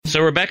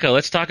So, Rebecca,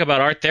 let's talk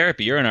about art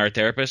therapy. You're an art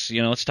therapist.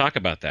 Let's talk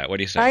about that. What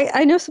do you say?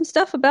 I know some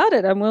stuff about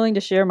it. I'm willing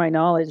to share my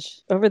knowledge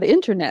over the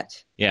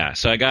internet. Yeah,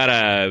 so I got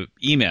a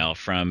email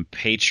from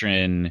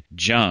patron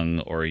Jung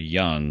or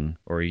Jung.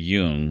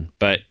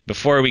 But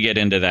before we get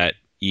into that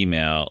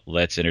email,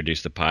 let's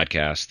introduce the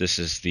podcast. This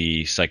is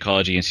the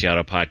Psychology in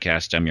Seattle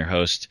podcast. I'm your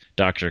host,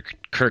 Dr.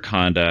 Kirk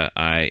Honda.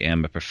 I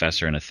am a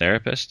professor and a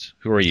therapist.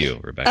 Who are you,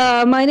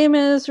 Rebecca? My name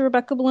is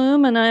Rebecca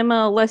Bloom, and I'm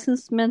a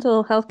licensed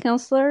mental health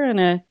counselor and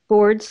a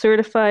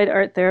board-certified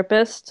art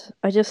therapist.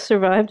 I just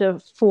survived a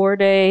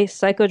 4-day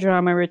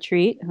psychodrama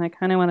retreat, and I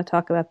kind of want to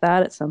talk about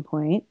that at some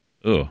point.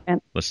 Ooh,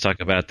 let's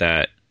talk about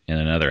that in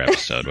another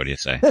episode. What do you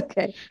say?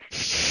 Okay.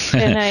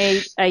 And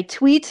I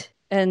tweet,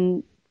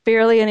 and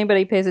barely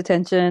anybody pays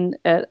attention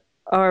at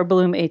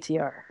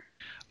rbloom_ATR.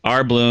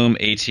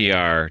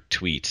 rbloom_ATR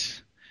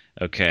tweet.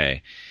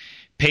 Okay.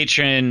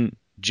 Patron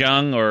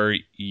Jung or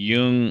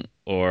Jung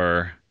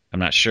or I'm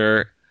not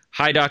sure.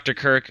 Hi, Dr.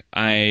 Kirk.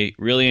 I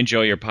really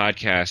enjoy your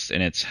podcast,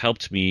 and it's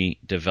helped me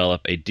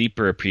develop a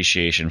deeper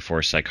appreciation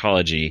for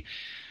psychology.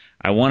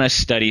 I want to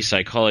study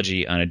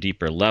psychology on a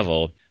deeper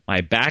level.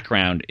 My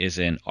background is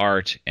in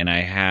art, and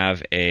I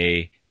have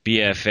a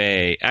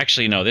BFA.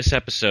 Actually, no, this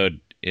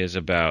episode is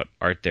about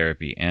art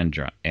therapy and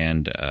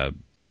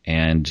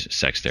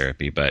sex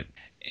therapy. But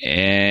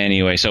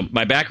anyway, so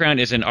my background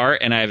is in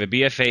art, and I have a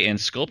BFA in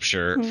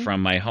sculpture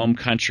from my home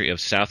country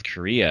of South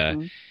Korea,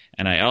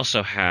 and I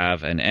also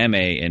have an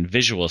MA in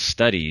visual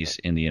studies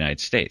in the United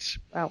States.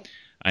 Wow.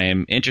 I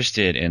am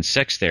interested in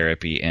sex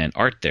therapy and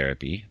art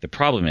therapy. The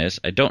problem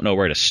is I don't know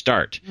where to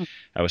start.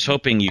 I was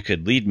hoping you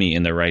could lead me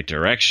in the right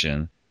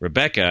direction.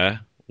 Rebecca,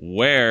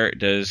 where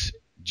does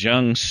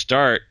Jung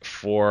start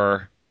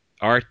for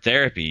art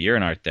therapy? You're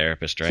an art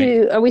therapist,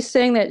 right? Are we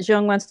saying that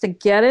Jung wants to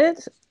get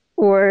it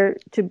or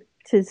to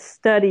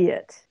study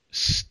it?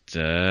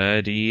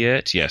 Study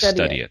it? Yes,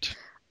 study it.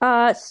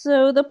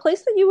 So the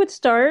place that you would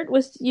start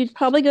was you'd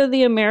probably go to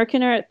the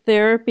American Art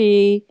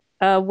Therapy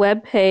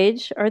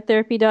webpage,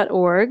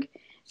 arttherapy.org,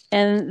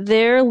 and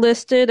there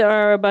listed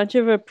are a bunch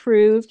of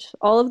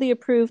all of the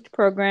approved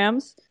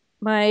programs.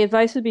 My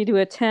advice would be to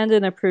attend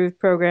an approved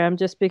program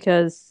just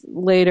because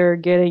later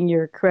getting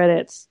your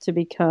credits to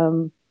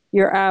become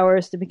your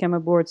hours to become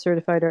a board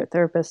certified art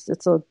therapist,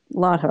 it's a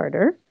lot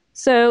harder.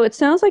 So it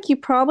sounds like you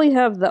probably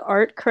have the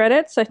art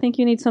credits. I think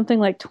you need something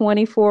like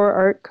 24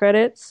 art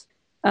credits.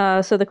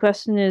 So the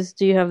question is,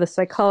 do you have the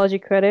psychology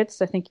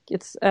credits? I think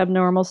it's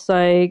abnormal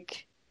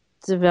psych,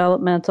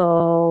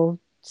 developmental,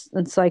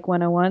 and Psych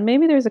 101.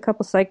 Maybe there's a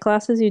couple psych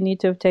classes you need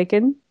to have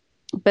taken,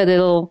 but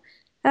it'll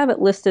have it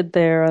listed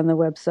there on the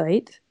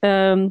website.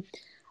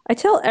 I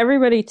tell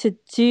everybody to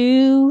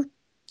do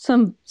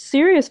some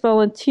serious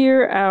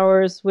volunteer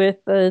hours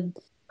with a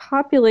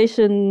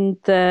population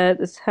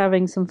that is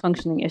having some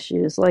functioning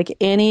issues. Like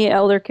any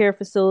elder care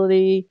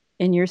facility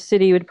in your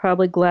city would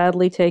probably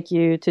gladly take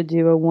you to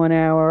do a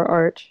 1-hour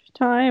art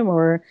time,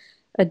 or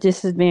a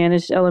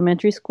disadvantaged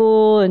elementary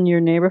school in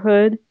your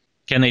neighborhood.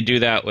 Can they do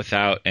that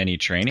without any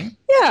training?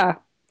 Yeah.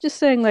 Just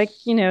saying, like,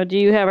 do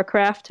you have a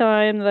craft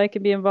time that I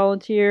could be a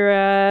volunteer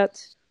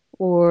at?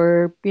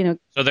 Or,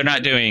 So they're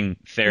not doing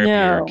therapy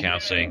or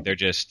counseling. They're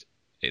just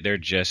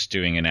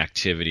doing an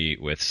activity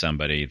with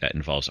somebody that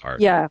involves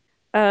art. Yeah.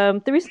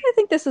 The reason I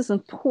think this is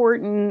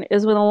important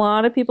is when a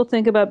lot of people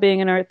think about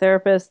being an art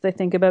therapist, they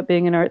think about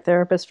being an art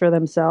therapist for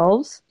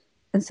themselves.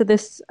 And so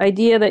this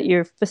idea that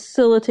you're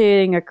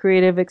facilitating a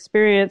creative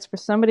experience for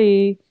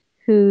somebody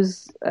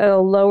who's at a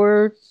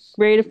lower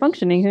rate of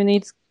functioning, who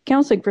needs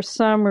counseling for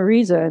some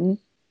reason,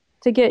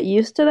 to get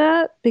used to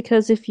that.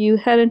 Because if you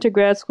head into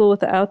grad school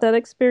without that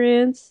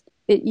experience,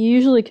 it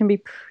usually can be,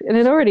 and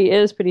it already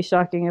is pretty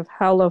shocking of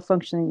how low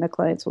functioning the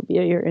clients will be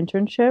at your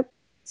internship.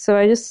 So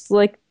I just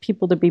like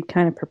people to be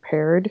kind of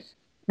prepared,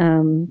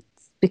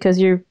 because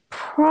you're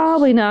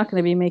probably not going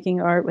to be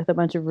making art with a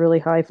bunch of really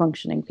high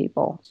functioning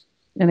people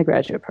in a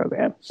graduate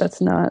program.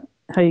 That's not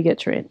how you get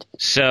trained.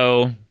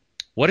 So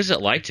what is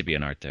it like to be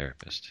an art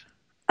therapist?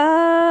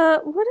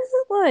 What is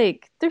it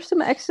like? There's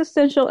some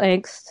existential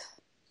angst.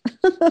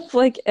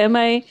 Like, am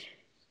I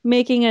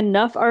making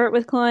enough art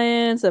with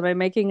clients? Am I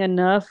making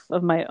enough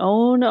of my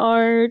own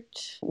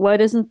art? Why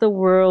doesn't the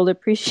world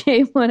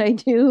appreciate what I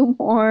do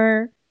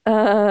more?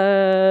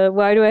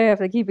 Why do I have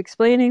to keep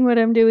explaining what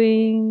I'm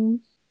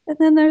doing? And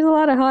then there's a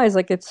lot of highs.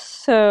 Like, it's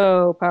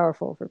so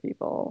powerful for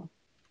people.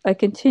 I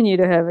continue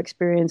to have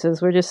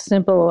experiences where just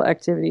simple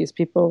activities,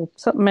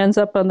 something ends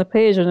up on the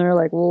page and they're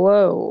like,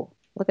 whoa,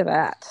 look at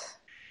that.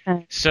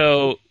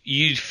 So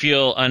you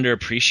feel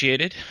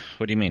underappreciated?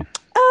 What do you mean?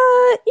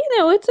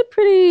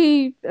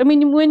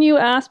 When you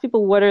ask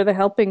people what are the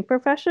helping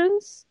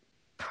professions,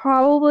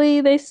 probably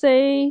they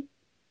say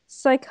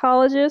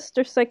psychologist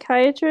or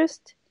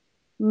psychiatrist.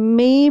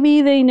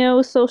 Maybe they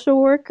know social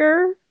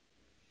worker,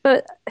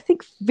 but I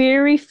think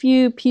very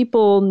few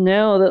people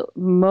know that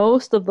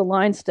most of the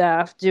line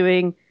staff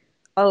doing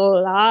a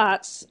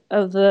lot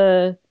of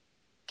the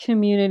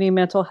community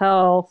mental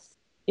health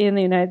in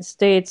the United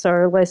States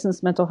are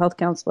licensed mental health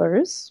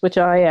counselors, which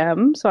I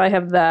am. So I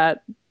have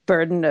that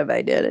burden of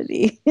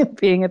identity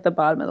being at the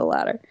bottom of the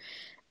ladder.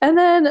 And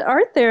then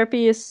art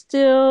therapy is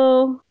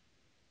still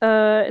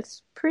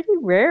it's pretty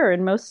rare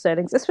in most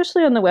settings,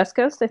 especially on the West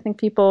Coast. I think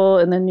people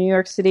in the New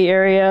York City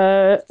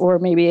area or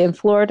maybe in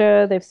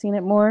Florida, they've seen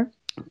it more.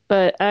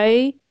 But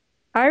I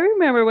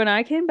remember when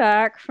I came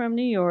back from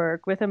New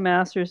York with a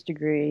master's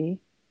degree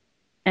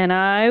and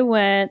I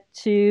went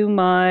to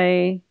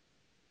my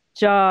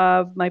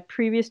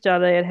previous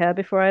job that I had had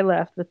before I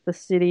left with the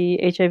city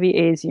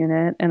HIV/AIDS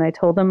unit, and I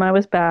told them I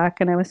was back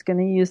and I was going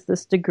to use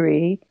this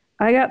degree.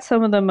 I got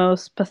some of the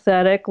most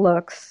pathetic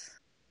looks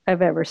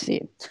I've ever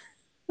seen.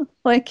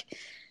 Like,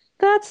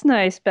 that's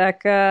nice,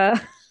 Becca.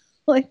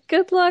 Like,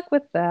 good luck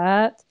with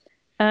that.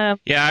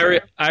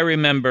 I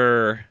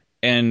remember,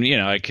 and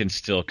I can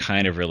still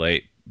kind of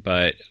relate,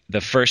 but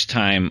the first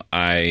time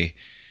I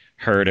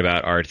heard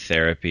about art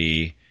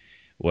therapy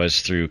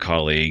was through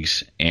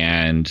colleagues,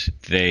 and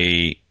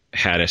they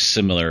had a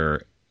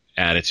similar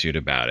attitude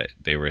about it.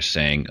 They were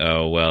saying,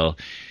 oh, well,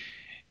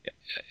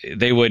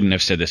 they wouldn't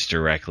have said this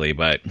directly,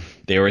 but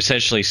they were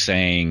essentially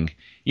saying,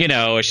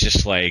 it's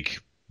just like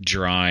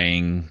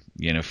drawing,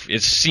 they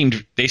seemed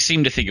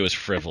to think it was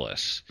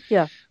frivolous.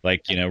 Yeah.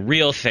 Like,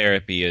 real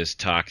therapy is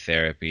talk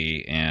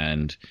therapy,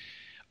 and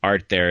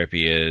art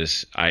therapy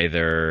is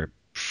either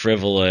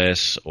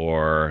frivolous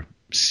or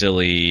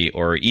silly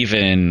or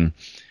even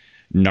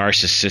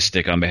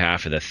narcissistic on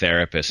behalf of the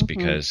therapist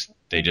because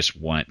they just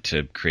want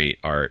to create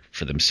art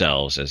for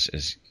themselves,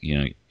 as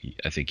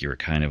I think you were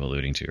kind of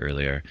alluding to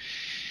earlier.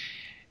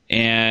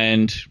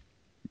 And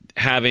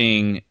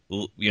having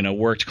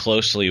worked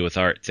closely with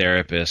art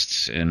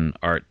therapists in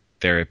art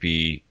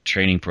therapy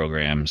training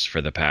programs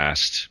for the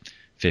past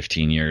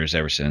 15 years,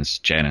 ever since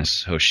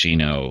Janice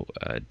Hoshino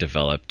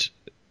developed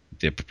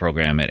the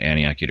program at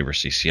Antioch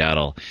University,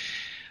 Seattle,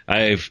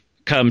 I've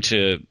come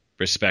to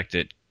respect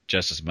it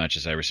just as much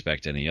as I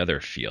respect any other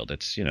field.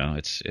 It's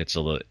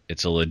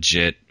a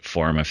legit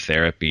form of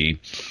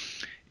therapy.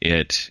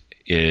 It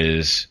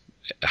is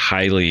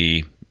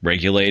highly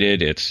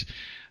regulated. It's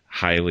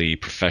highly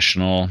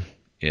professional.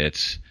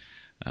 It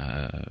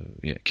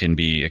can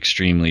be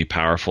extremely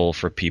powerful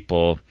for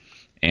people,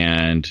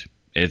 and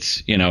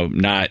it's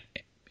not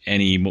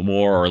any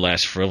more or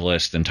less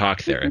frivolous than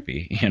talk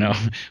therapy.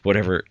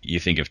 Whatever you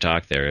think of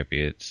talk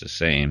therapy, it's the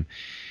same.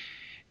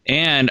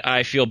 And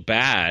I feel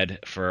bad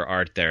for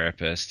art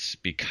therapists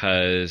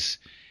because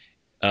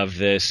of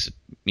this,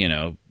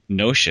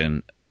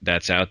 notion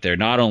that's out there,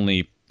 not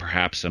only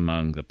perhaps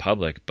among the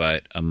public,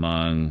 but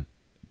among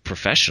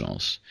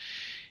professionals.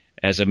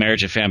 As a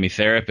marriage and family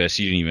therapist,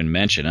 you didn't even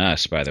mention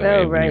us, by the way.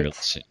 Oh, right.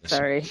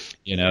 Sorry.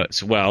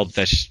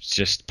 That's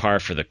just par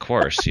for the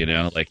course,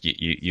 like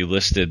you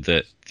listed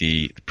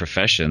the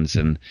professions,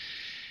 and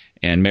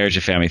marriage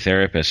and family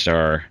therapists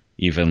are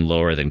even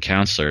lower than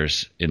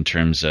counselors in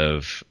terms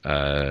of,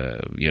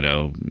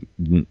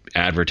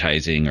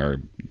 advertising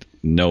or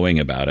knowing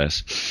about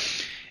us.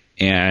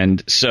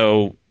 And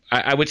so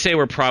I would say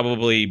we're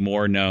probably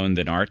more known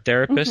than art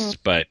therapists,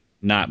 but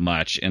not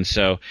much. And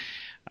so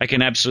I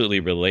can absolutely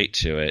relate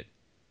to it.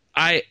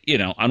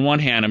 On one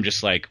hand, I'm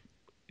just like,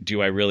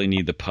 do I really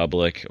need the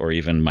public or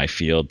even my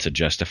field to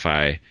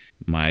justify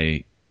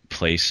my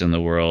place in the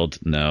world?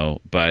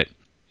 No, but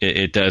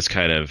it does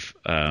kind of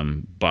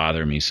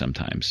bother me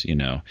sometimes,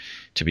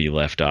 to be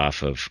left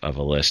off of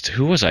a list.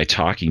 Who was I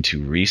talking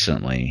to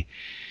recently?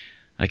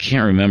 I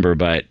can't remember,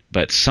 but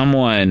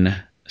someone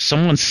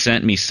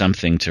sent me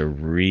something to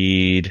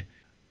read,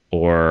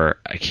 or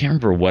I can't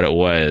remember what it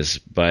was,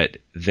 but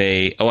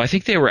I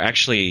think they were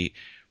actually,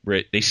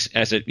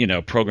 as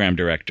a program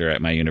director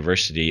at my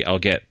university, I'll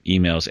get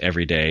emails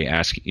every day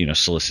asking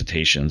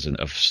solicitations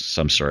of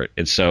some sort,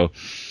 and so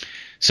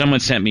someone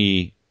sent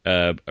me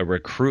a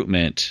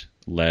recruitment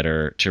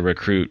letter to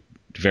recruit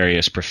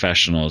various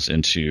professionals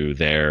into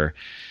their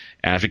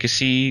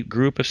advocacy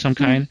group of some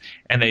kind,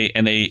 and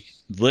they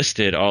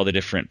listed all the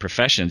different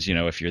professions.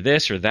 If you're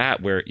this or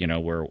that, we're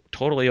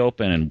totally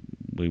open and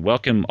we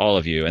welcome all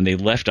of you. And they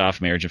left off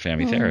marriage and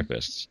family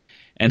therapists.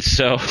 And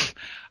so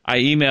I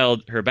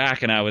emailed her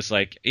back and I was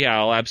like, yeah,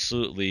 I'll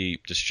absolutely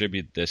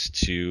distribute this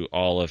to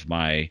all of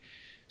my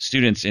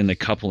students in the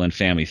couple and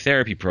family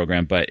therapy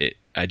program. But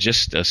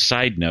just a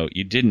side note,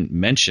 you didn't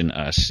mention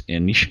us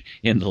in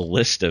the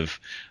list of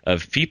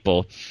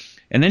people.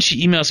 And then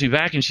she emails me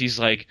back and she's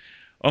like,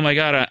 oh my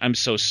God, I'm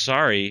so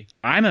sorry.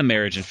 I'm a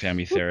marriage and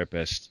family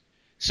therapist.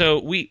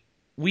 So we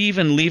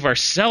even leave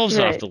ourselves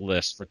off the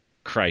list, for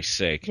Christ's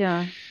sake.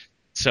 Yeah.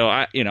 So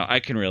I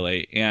can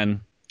relate. And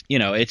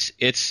it's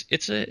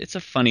a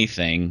funny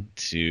thing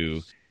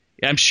to.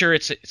 I'm sure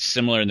it's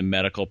similar in the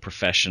medical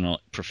profession.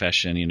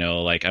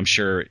 Like I'm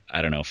sure,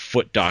 I don't know,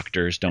 foot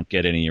doctors don't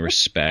get any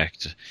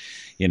respect.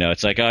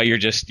 It's like, oh, you're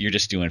just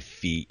doing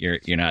feet.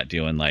 You're not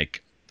doing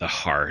like the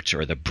heart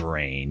or the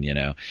brain.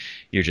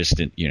 You're just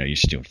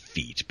doing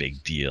feet.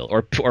 Big deal.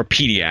 Or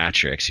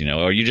pediatrics.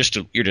 Or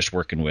you're just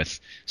working with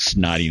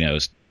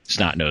snot-nosed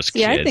kids.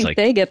 Yeah, I think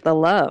they get the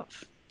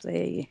love.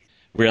 Really?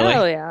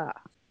 Oh yeah.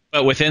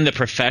 But within the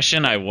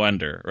profession, I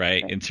wonder,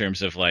 right? In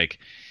terms of like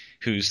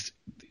who's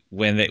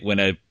when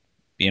a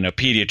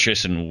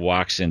pediatrician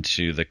walks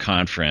into the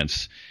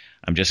conference,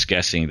 I'm just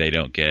guessing they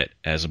don't get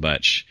as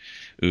much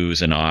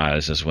oohs and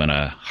ahs as when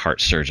a heart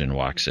surgeon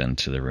walks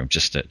into the room.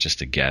 Just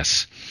a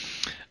guess.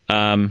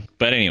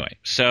 But anyway,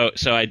 so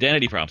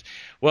identity problems.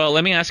 Well,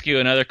 let me ask you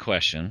another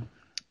question.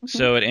 Mm-hmm.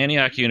 So at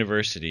Antioch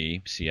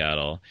University,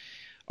 Seattle,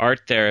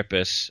 art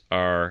therapists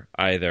are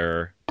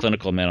either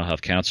clinical mental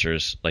health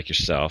counselors like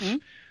yourself, mm-hmm.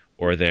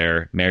 or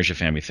they're marriage and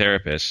family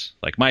therapists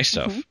like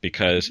myself, mm-hmm.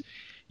 because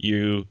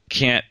you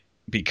can't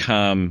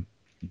become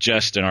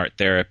just an art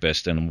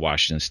therapist in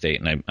Washington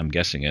State, and I'm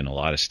guessing in a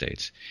lot of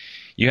states.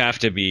 You have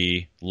to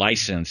be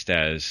licensed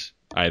as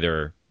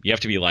either you have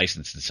to be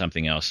licensed in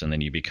something else, and then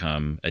you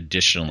become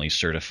additionally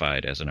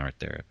certified as an art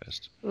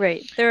therapist.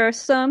 Right. There are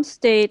some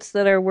states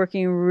that are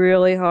working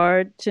really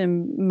hard to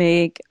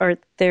make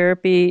art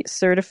therapy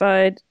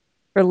certified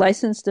or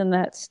licensed in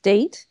that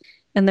state.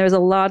 And there's a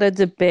lot of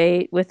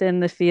debate within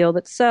the field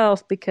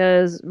itself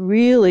because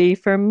really,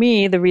 for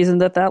me, the reason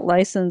that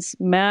license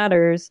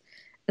matters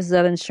is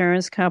that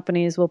insurance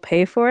companies will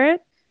pay for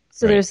it.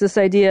 So There's this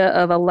idea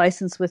of a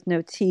license with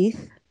no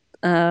teeth.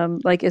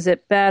 Like, is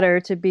it better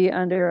to be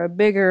under a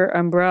bigger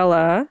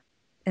umbrella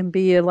and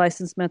be a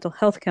licensed mental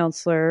health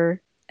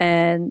counselor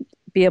and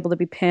be able to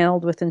be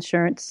paneled with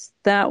insurance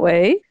that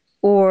way?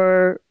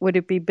 Or would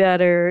it be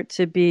better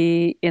to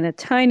be in a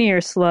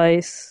tinier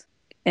slice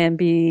and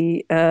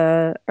be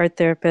art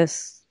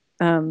therapists,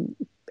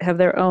 have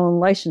their own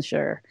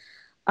licensure?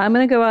 I'm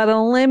going to go out on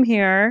a limb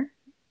here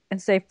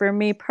and say, for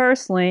me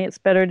personally, it's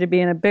better to be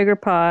in a bigger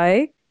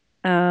pie.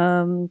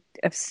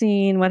 I've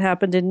seen what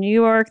happened in New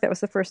York. That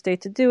was the first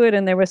state to do it,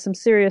 and there was some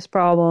serious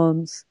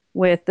problems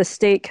with the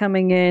state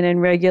coming in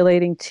and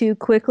regulating too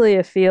quickly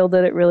a field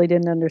that it really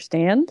didn't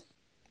understand.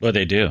 What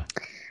they do?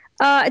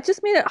 It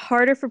just made it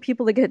harder for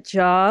people to get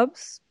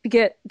jobs,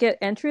 get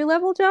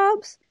entry-level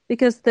jobs,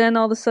 because then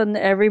all of a sudden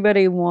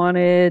everybody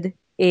wanted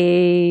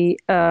a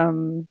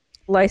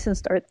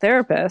licensed art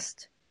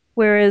therapist,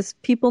 whereas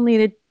people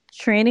needed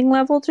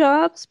training-level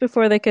jobs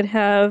before they could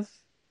have,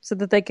 so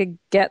that they could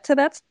get to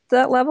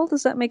that level.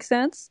 Does that make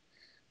sense?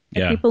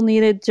 Yeah. And people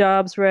needed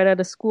jobs right out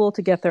of school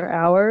to get their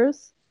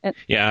hours.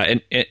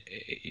 And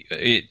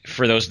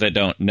for those that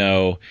don't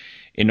know,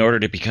 in order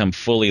to become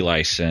fully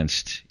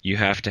licensed, you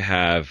have to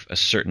have a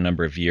certain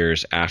number of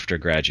years after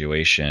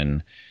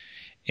graduation,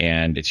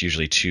 and it's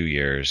usually 2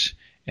 years.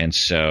 And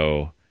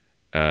so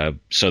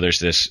there's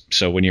this.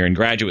 So when you're in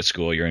graduate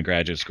school,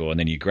 and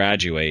then you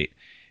graduate.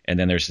 And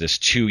then there's this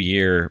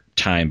 2-year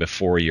time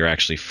before you're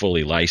actually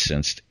fully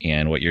licensed.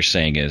 And what you're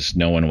saying is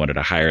no one wanted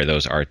to hire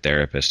those art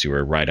therapists who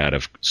were right out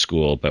of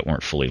school but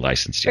weren't fully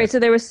licensed yet. Right. So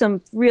there was some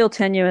real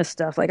tenuous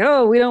stuff like,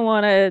 oh, we don't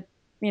want to,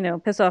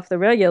 piss off the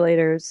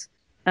regulators.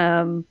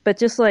 But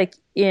just like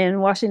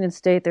in Washington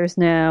State, there's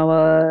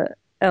now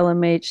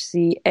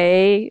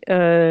LMHCA,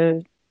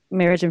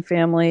 Marriage and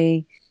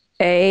Family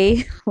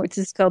A, which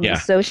is called an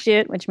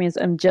associate, which means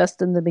I'm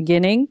just in the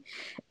beginning.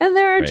 And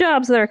there are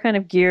jobs that are kind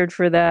of geared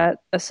for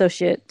that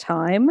associate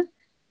time.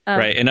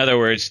 Right. In other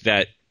words,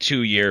 that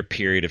 2-year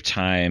period of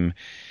time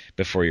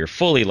before you're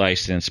fully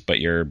licensed, but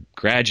you're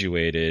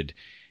graduated,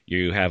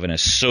 you have an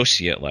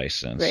associate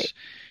license,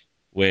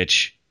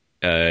 which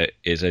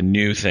is a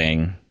new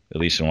thing,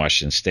 at least in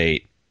Washington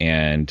State.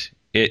 And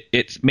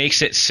it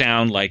makes it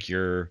sound like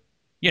you're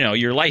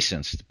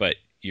licensed, but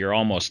you're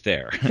almost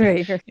there.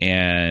 Right.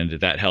 And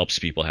that helps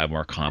people have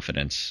more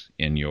confidence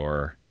in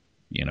your,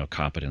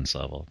 competence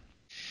level.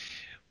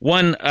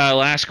 One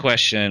last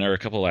question, or a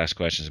couple last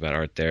questions about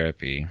art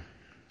therapy.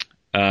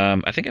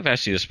 I think I've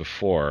asked you this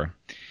before.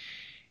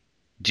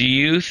 Do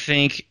you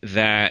think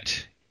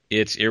that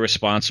it's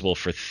irresponsible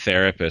for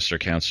therapists or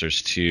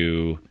counselors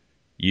to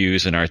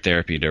use an art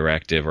therapy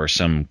directive or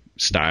some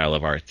style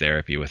of art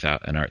therapy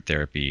without an art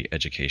therapy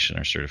education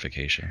or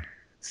certification?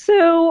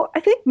 So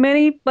I think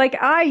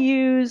I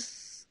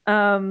use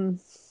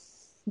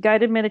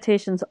guided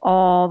meditations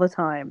all the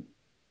time.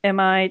 Am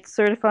I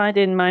certified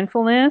in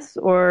mindfulness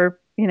or,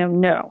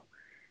 no.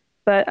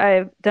 But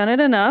I've done it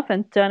enough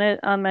and done it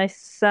on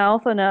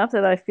myself enough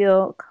that I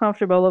feel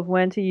comfortable of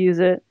when to use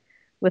it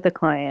with a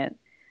client.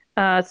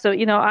 So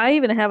I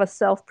even have a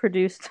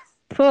self-produced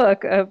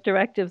book of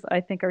directives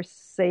I think are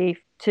safe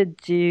to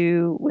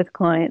do with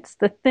clients.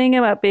 The thing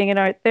about being an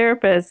art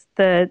therapist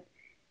that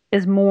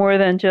is more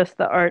than just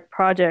the art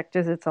project,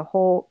 is it's a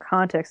whole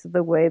context of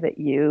the way that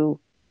you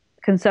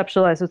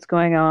conceptualize what's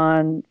going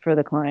on for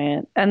the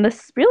client. And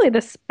this really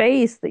the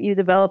space that you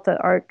develop that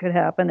art could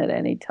happen at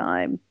any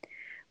time,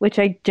 which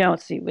I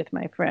don't see with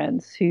my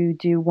friends who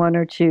do 1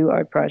 or 2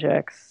 art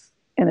projects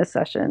in a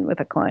session with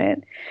a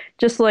client.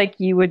 Just like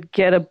you would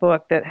get a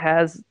book that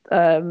has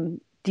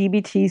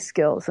DBT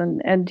skills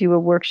and do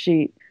a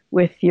worksheet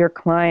with your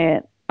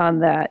client on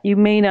that. You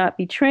may not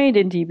be trained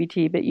in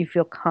DBT, but you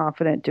feel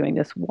confident doing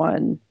this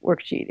one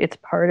worksheet. It's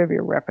part of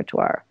your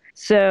repertoire.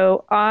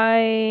 So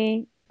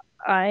I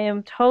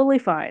am totally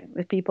fine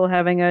with people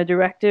having a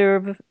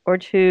directive or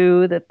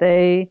 2 that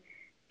they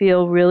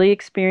feel really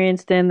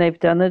experienced in. They've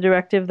done the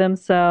directive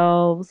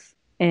themselves,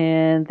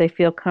 and they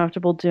feel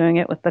comfortable doing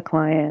it with the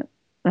client.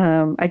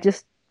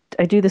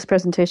 I do this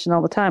presentation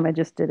all the time. I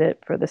just did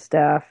it for the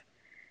staff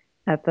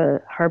at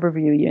the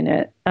Harborview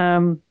unit.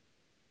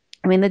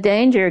 I mean, the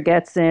danger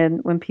gets in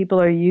when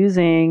people are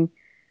using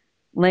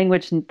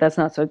language that's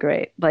not so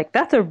great. Like,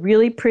 that's a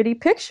really pretty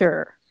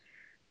picture.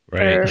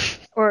 Right.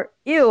 Or,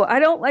 ew, I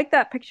don't like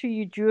that picture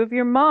you drew of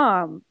your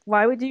mom.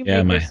 Why would you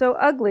make her so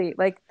ugly?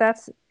 Like,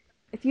 that's,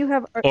 if you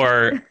have...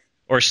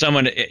 Or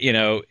someone,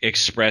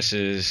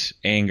 expresses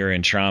anger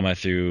and trauma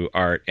through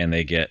art and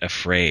they get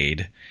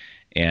afraid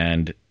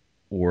and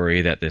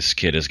worry that this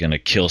kid is going to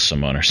kill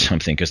someone or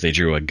something because they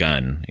drew a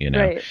gun,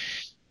 Right.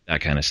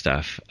 That kind of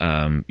stuff.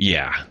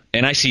 Yeah.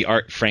 And I see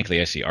art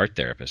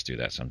therapists do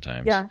that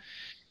sometimes. Yeah.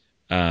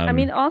 I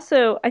mean,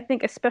 also, I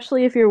think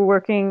especially if you're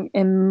working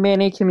in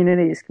many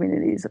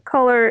communities of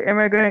color,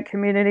 immigrant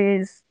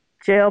communities,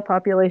 jail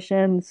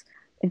populations,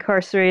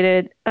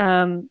 incarcerated,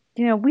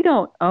 we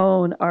don't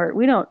own art.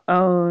 We don't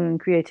own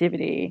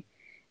creativity.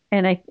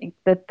 And I think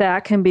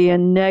that can be a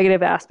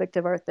negative aspect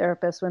of art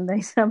therapists when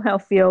they somehow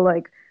feel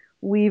like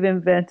we've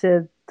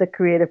invented the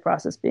creative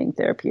process being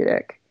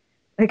therapeutic.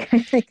 Like, I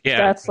think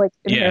that's like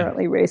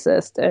inherently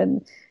racist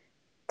and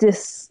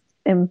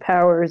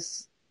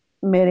disempowers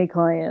many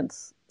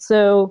clients.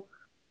 So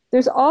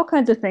there's all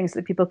kinds of things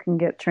that people can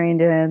get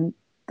trained in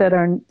they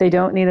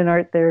don't need an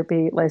art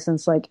therapy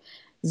license, like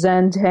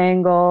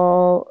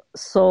Zentangle,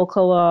 Soul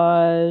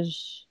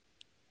Collage.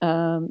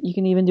 You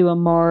can even do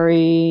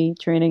Amari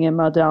training in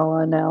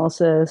Mandala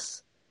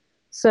analysis.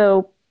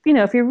 So,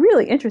 if you're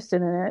really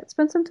interested in it,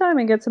 spend some time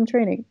and get some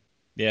training.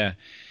 Yeah.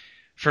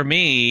 For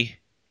me,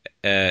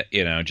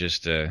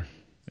 just in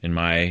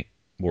my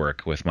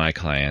work with my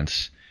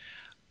clients,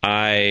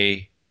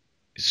 I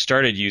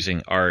started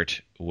using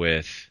art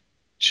with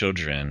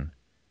children,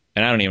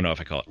 and I don't even know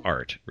if I call it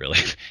art, really.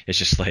 It's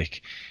just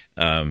like,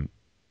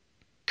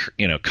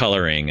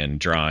 coloring and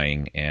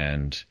drawing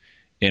and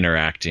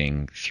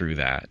interacting through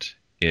that.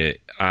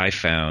 I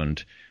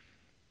found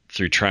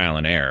through trial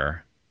and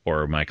error,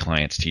 or my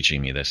clients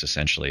teaching me this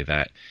essentially,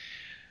 that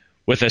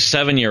with a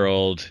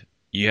 7-year-old,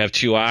 you have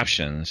two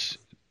options.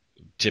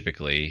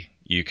 Typically,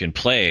 you can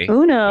play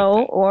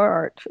Uno or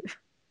art.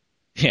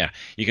 Yeah,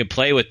 you can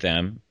play with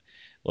them,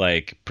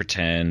 like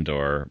pretend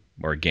or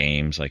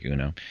games like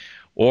Uno,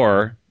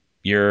 or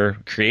you're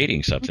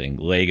creating something.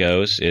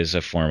 Legos is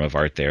a form of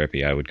art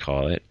therapy, I would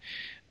call it.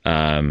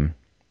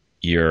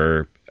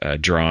 You're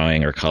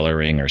drawing or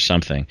coloring or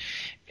something.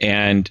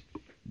 And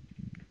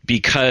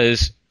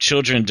because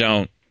children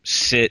don't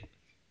sit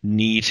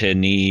knee to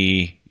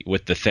knee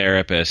with the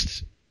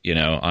therapist,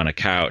 on a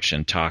couch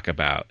and talk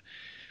about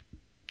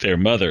their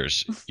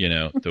mothers,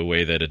 the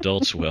way that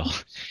adults will.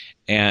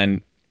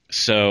 And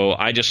so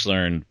I just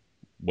learned,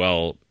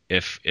 well,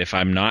 if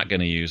I'm not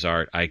going to use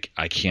art, I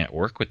can't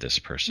work with this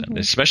person, mm-hmm.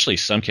 especially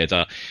some kids.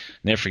 I'll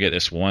never forget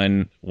this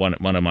one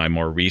of my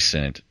more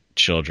recent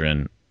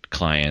children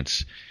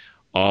clients.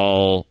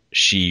 All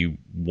she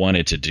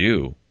wanted to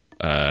do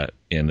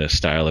in the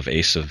style of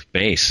Ace of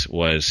Base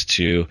was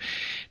to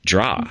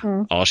draw.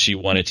 Mm-hmm. All she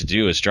wanted to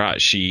do is draw.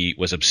 She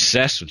was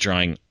obsessed with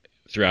drawing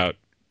throughout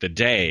the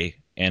day,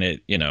 and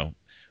it,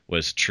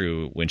 was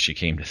true when she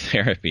came to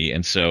therapy.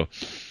 And so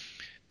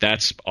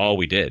that's all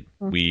we did.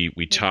 Mm-hmm.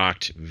 We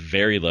talked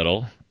very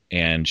little,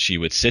 and she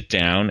would sit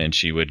down and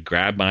she would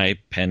grab my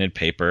pen and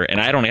paper, and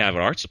I don't have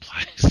art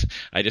supplies.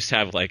 I just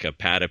have like a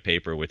pad of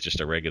paper with just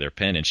a regular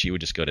pen, and she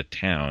would just go to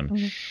town.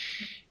 Mm-hmm.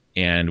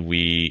 And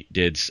we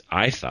did,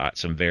 I thought,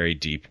 some very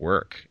deep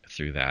work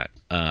through that.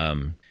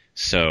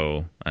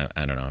 So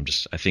I don't know.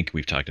 I think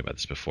we've talked about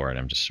this before, and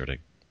I'm just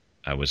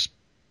I was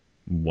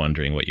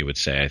wondering what you would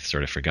say. I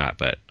sort of forgot,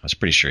 but I was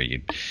pretty sure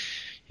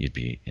you'd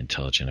be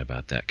intelligent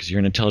about that, because you're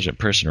an intelligent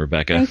person,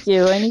 Rebecca. Thank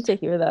you. I need to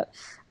hear that.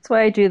 That's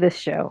why I do this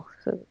show.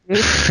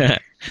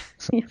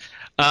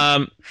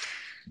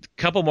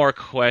 Couple more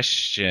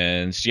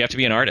questions. Do you have to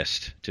be an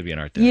artist to be an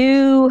art therapist?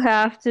 You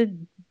have to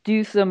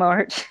do some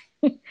art.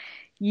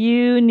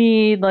 You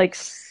need like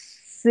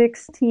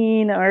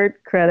 16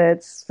 art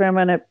credits from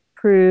an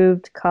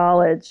approved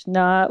college,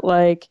 not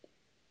like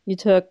you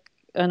took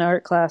an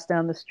art class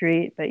down the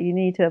street, but you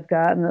need to have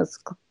gotten those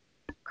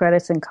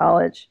credits in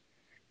college.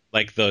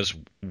 Like those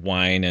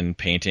wine and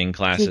painting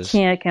classes?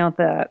 You can't count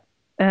that.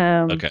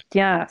 Okay.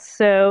 Yeah.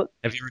 So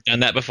have you ever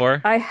done that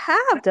before? I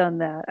have done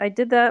that. I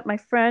did that. My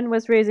friend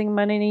was raising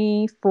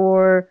money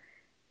for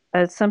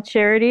some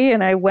charity,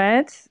 and I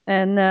went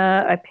and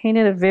I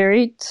painted a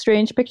very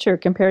strange picture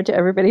compared to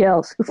everybody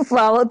else who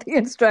followed the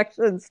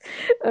instructions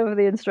of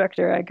the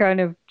instructor. I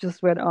kind of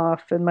just went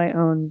off in my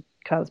own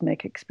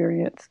cosmic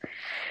experience.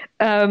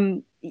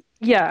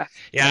 Yeah.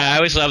 Yeah, I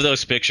always love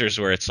those pictures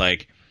where it's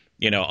like,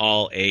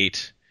 all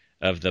 8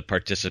 of the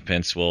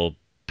participants will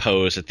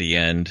pose at the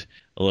end,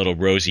 a little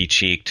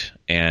rosy-cheeked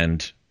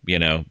and,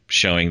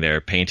 showing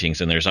their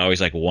paintings. And there's always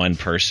like one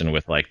person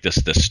with like the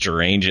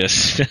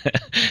strangest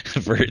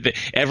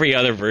every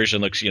other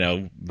version looks,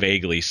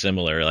 vaguely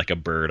similar, like a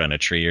bird on a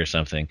tree or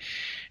something.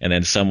 And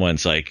then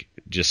someone's like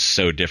just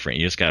so different.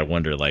 You just got to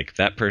wonder, like,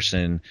 that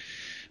person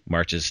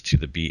marches to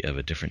the beat of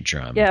a different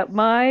drum. Yeah,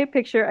 my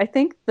picture, I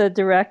think the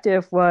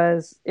directive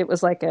was it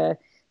was like a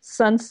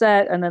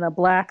sunset and then a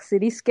black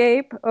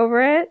cityscape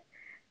over it.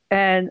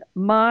 And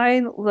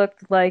mine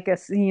looked like a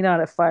scene out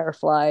of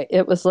Firefly.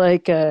 It was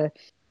like a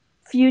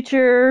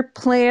future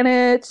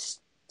planet,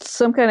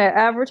 some kind of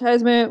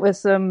advertisement with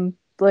some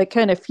like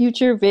kind of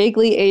future,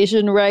 vaguely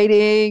Asian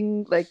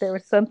writing. Like there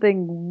was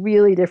something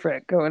really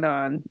different going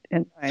on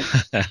in mine.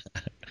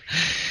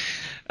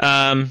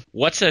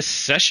 What's a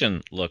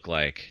session look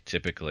like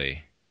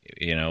typically?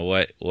 You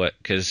know,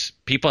 because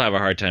people have a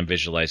hard time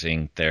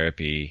visualizing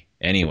therapy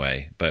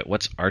anyway, but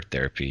what's art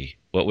therapy?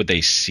 What would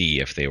they see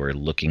if they were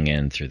looking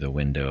in through the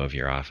window of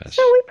your office?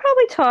 So we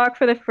probably talk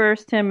for the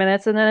first 10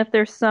 minutes, and then if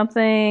there's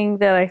something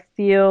that I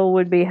feel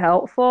would be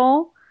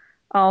helpful,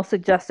 I'll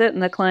suggest it,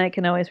 and the client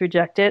can always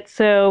reject it.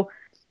 So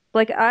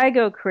like I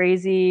go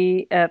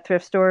crazy at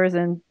thrift stores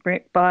and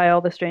buy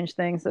all the strange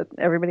things that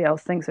everybody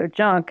else thinks are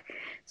junk.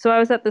 So I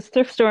was at this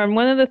thrift store, and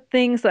one of the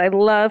things I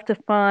love to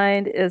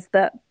find is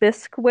that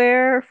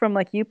bisqueware from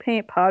like you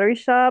paint pottery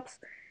shops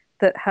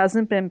that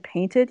hasn't been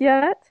painted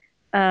yet.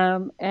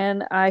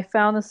 And I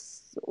found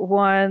this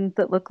one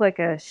that looked like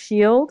a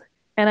shield.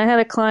 And I had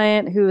a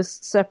client who was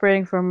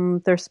separating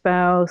from their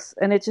spouse,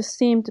 and it just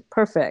seemed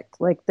perfect.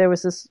 Like there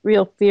was this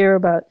real fear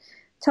about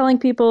telling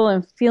people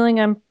and feeling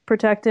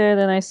unprotected.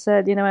 And I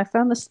said, you know, I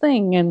found this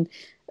thing and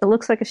it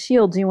looks like a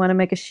shield. Do you want to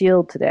make a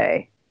shield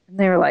today? And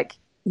they were like,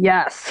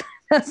 yes,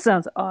 that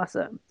sounds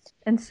awesome.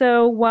 And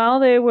so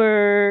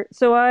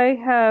so I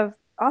have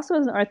also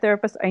as an art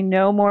therapist, I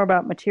know more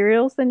about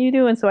materials than you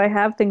do. And so I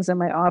have things in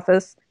my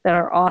office that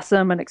are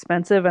awesome and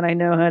expensive and I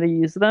know how to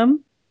use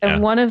them.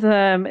 And one of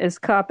them is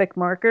Copic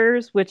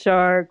markers, which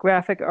are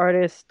graphic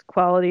artist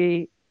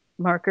quality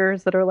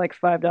markers that are like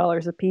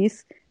 $5 a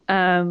piece.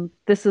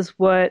 This is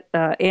what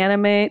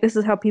this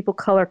is how people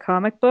color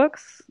comic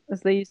books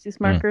as they use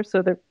these markers.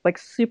 So they're like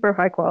super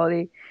high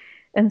quality.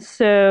 And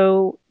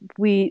so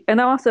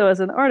and also as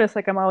an artist,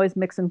 like I'm always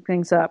mixing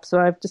things up. So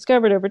I've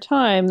discovered over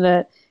time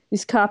that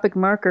these Copic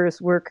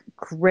markers work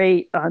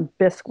great on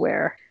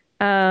bisqueware.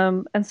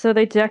 And so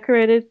they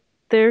decorated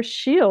their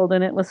shield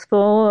and it was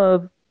full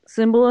of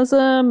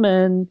symbolism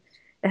and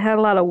it had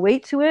a lot of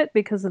weight to it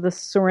because of the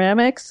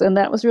ceramics. And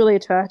that was really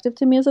attractive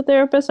to me as a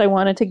therapist. I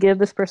wanted to give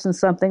this person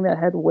something that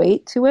had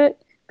weight to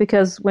it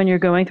because when you're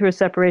going through a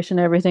separation,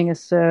 everything is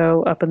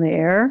so up in the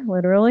air,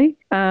 literally.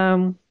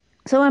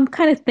 So I'm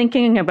kind of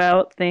thinking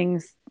about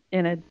things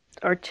in an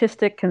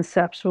artistic,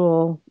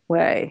 conceptual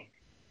way.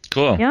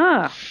 Cool.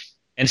 Yeah.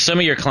 And some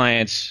of your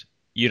clients,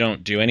 you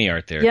don't do any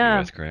art therapy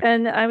with, correct?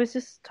 And I was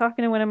just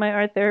talking to one of my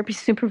art therapy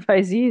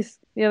supervisees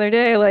the other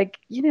day, like,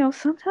 you know,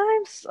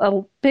 sometimes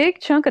a big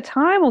chunk of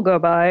time will go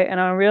by and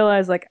I'll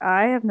realize, like,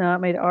 I have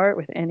not made art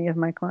with any of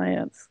my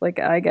clients. Like,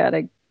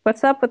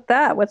 what's up with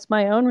that? What's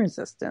my own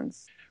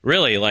resistance?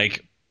 Really?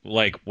 Like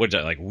what's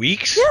that, like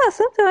weeks? Yeah,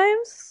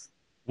 sometimes.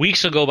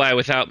 Weeks will go by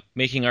without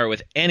making art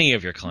with any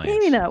of your clients.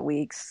 Maybe not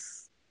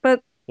weeks,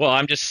 but. Well,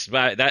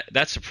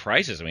 that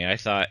surprises me.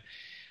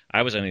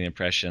 I was under the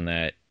impression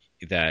that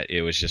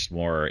it was just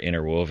more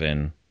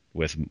interwoven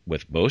with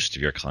most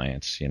of your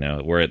clients, you know,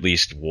 or at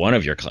least one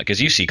of your clients,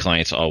 because you see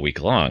clients all week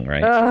long,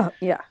 right?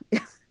 Yeah.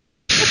 Yes,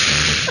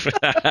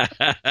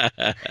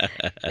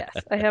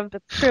 I have the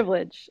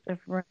privilege of.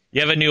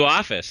 You have a new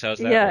office. How's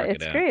that? Yeah, working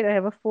it's out? great. I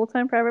have a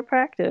full-time private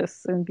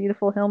practice in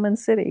beautiful Hillman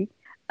City.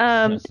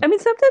 I mean,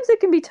 sometimes it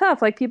can be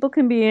tough. Like people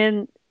can be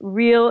in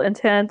real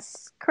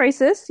intense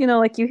crisis. You know,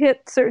 like you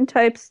hit certain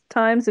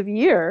times of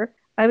year.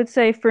 I would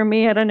say for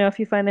me, I don't know if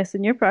you find this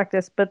in your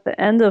practice, but the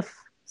end of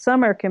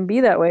summer can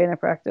be that way in a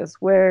practice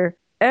where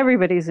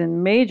everybody's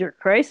in major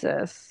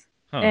crisis.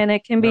 Huh. And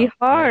it can be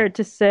hard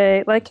to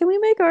say, like, can we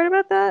make art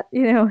about that?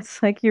 You know,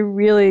 it's like you're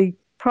really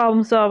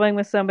problem solving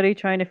with somebody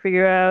trying to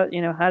figure out,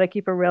 you know, how to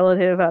keep a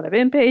relative out of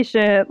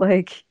inpatient.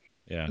 Like,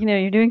 you know,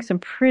 you're doing some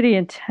pretty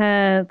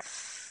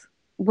intense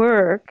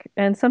work.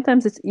 And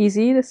sometimes it's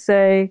easy to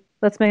say,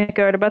 let's make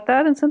art about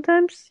that. And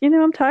sometimes, you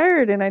know, I'm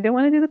tired and I don't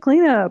want to do the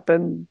cleanup.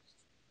 And,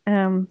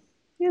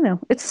 you know,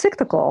 it's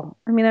cyclical.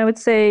 I mean, I would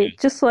say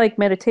just like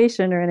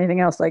meditation or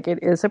anything else, like it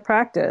is a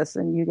practice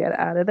and you get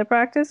out of the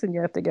practice and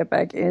you have to get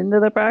back into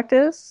the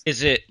practice.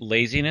 Is it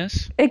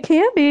laziness? It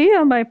can be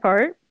on my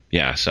part.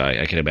 Yeah, so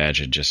I can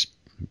imagine just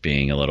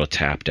being a little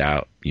tapped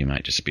out. You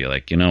might just be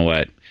like, you know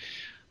what,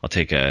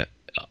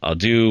 I'll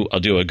do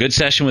a good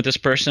session with this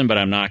person, but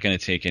I'm not going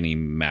to take any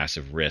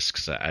massive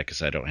risks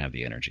because I don't have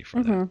the energy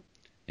for that.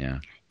 Yeah.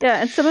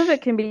 Yeah, and some of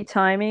it can be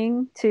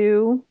timing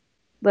too.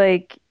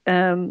 Like,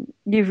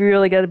 you've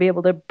really got to be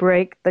able to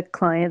break the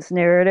client's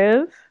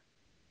narrative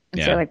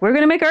and say, like, we're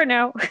going to make art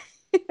now.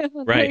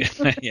 Right.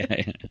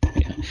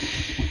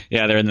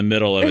 Yeah, they're in the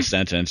middle of a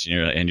sentence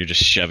and you're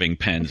just shoving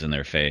pens in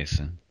their face.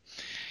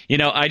 You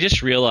know, I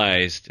just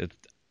realized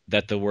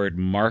that the word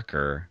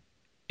marker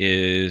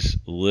is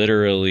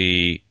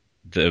literally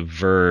the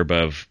verb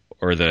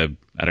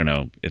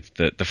it's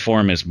the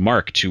form is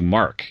mark, to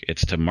mark.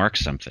 It's to mark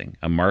something.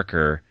 A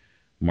marker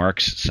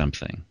marks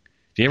something.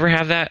 Do you ever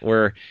have that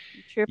where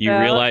you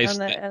realize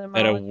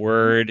that a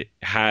word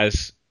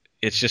has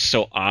it's just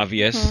so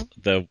obvious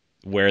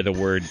where the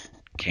word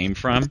came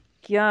from.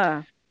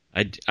 Yeah.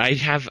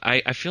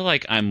 I feel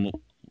like I'm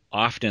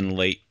often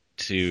late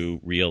to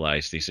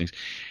realize these things.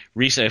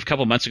 Recently, a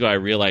couple months ago, I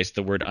realized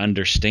the word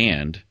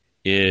understand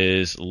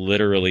is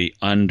literally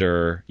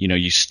under,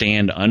 you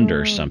stand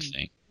under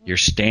something. You're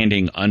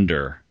standing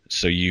under,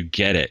 so you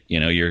get it,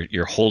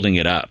 you're holding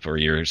it up, or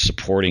you're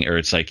supporting, or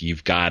it's like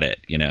you've got it,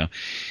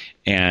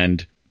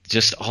 and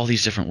just all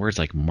these different words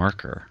like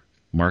marker.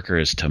 Marker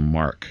is to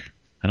mark.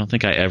 I don't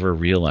think I ever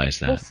realized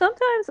that. Well,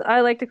 sometimes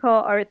I like to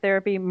call art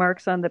therapy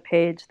marks on the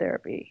page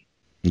therapy.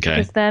 Okay.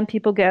 Because then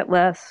people get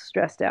less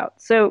stressed out.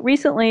 So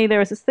recently there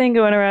was this thing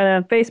going around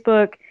on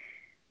Facebook,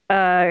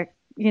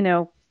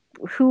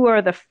 who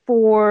are the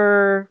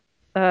 4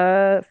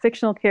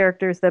 fictional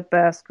characters that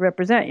best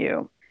represent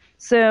you?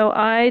 So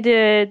I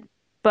did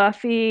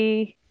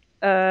Buffy,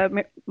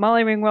 Molly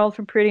Ringwald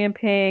from Pretty in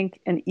Pink,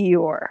 and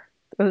Eeyore.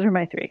 Those are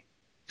my 3.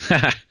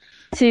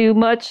 Too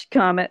much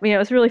comment. It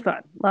was really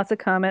fun. Lots of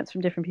comments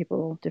from different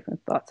people,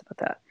 different thoughts about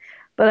that.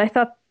 But I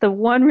thought the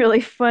one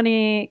really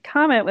funny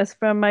comment was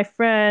from my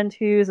friend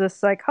who's a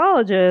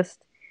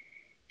psychologist.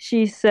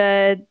 She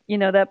said,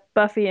 that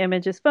Buffy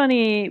image is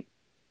funny,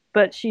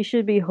 but she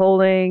should be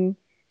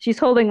she's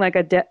holding like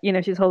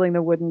she's holding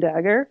the wooden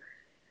dagger.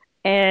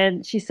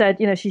 And she said,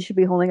 she should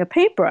be holding a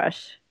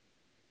paintbrush.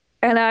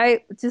 And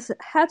I just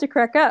had to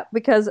crack up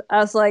because I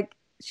was like,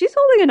 she's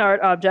holding an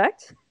art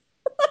object.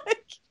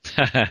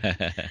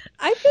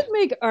 I could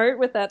make art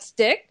with that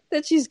stick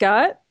that she's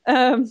got.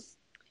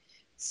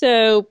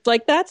 So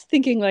that's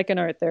thinking like an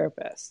art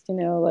therapist,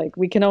 like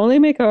we can only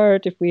make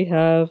art if we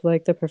have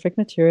like the perfect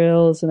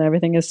materials and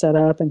everything is set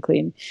up and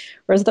clean.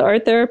 Whereas the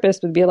art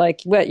therapist would be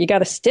like, what, you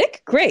got a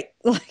stick? Great.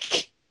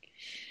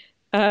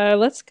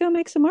 Let's go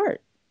make some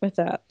art with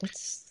that.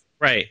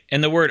 Right.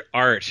 And the word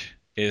art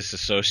is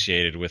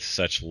associated with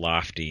such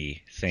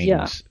lofty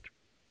things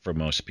for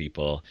most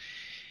people.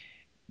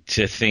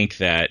 To think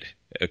that,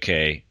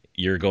 okay,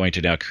 you're going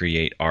to now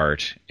create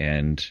art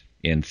and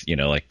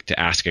to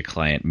ask a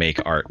client,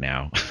 make art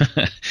now.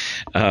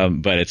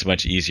 But it's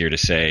much easier to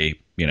say,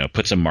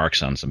 put some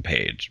marks on some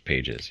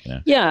pages.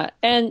 Yeah.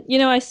 And,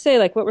 I say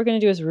what we're going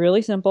to do is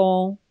really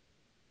simple.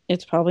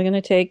 It's probably going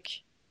to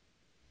take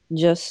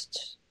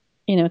just,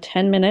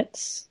 10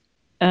 minutes.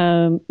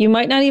 You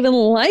might not even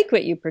like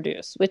what you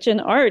produce, which in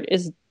art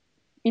is,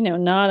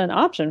 not an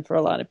option for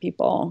a lot of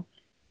people.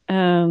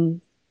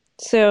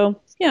 So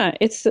yeah,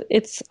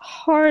 it's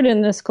hard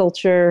in this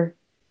culture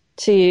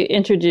to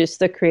introduce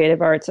the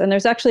creative arts. And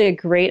there's actually a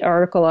great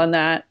article on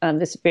that,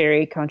 this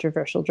very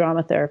controversial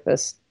drama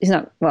therapist. His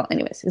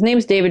name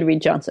is David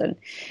Reed Johnson.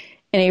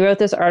 And he wrote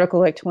this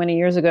article 20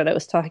 years ago that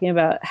was talking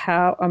about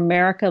how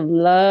America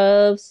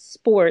loves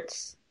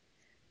sports,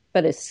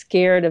 but is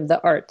scared of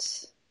the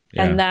arts.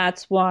 Yeah. And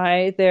that's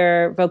why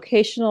their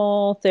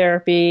vocational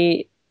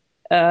therapy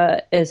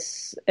and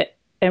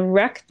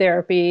rec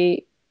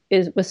therapy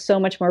was so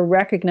much more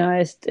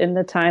recognized in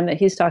the time that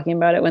he's talking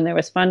about it, when there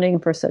was funding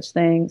for such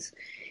things.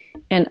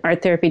 And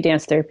art therapy,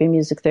 dance therapy,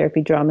 music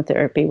therapy, drama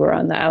therapy were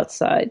on the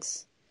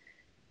outsides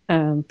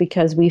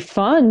because we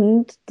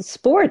fund the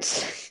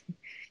sports.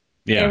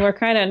 Yeah. And we're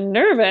kind of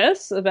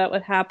nervous about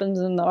what happens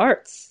in the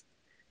arts.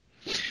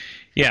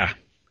 Yeah,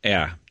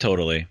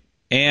 totally.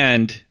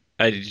 And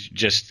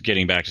just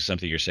getting back to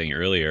something you're saying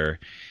earlier,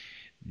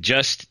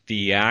 just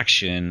the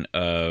action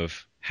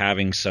of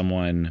having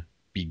someone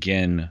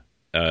begin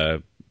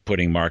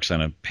putting marks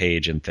on a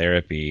page in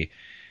therapy,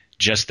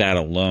 just that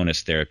alone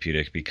is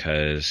therapeutic,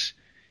 because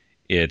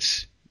it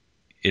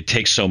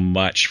takes so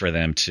much for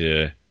them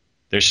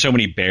there's so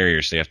many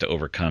barriers they have to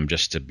overcome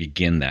just to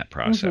begin that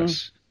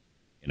process.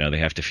 Mm-hmm. They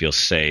have to feel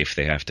safe,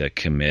 they have to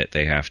commit,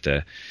 they have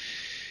to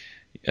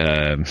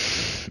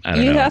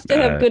You have to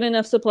have good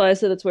enough supplies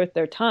that it's worth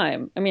their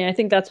time. I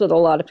think that's what a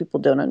lot of people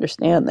don't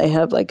understand. They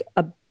have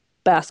a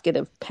basket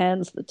of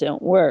pens that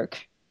don't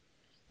work.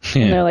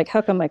 Yeah. And they're like,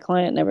 how come my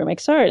client never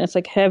makes art? And it's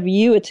like, have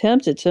you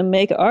attempted to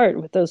make art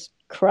with those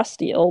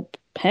crusty old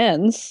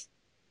pens?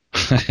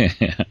 You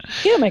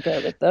can't make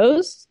art with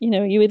those.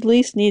 You at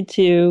least need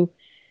to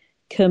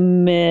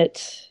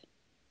commit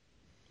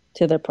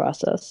to the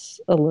process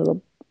a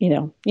little.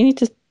 You need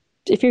to,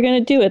 if you're going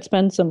to do it,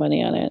 spend some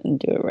money on it and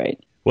do it right.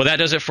 Well, that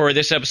does it for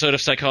this episode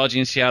of Psychology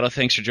in Seattle.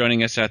 Thanks for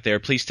joining us out there.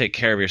 Please take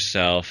care of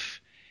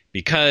yourself,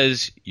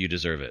 because you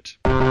deserve it.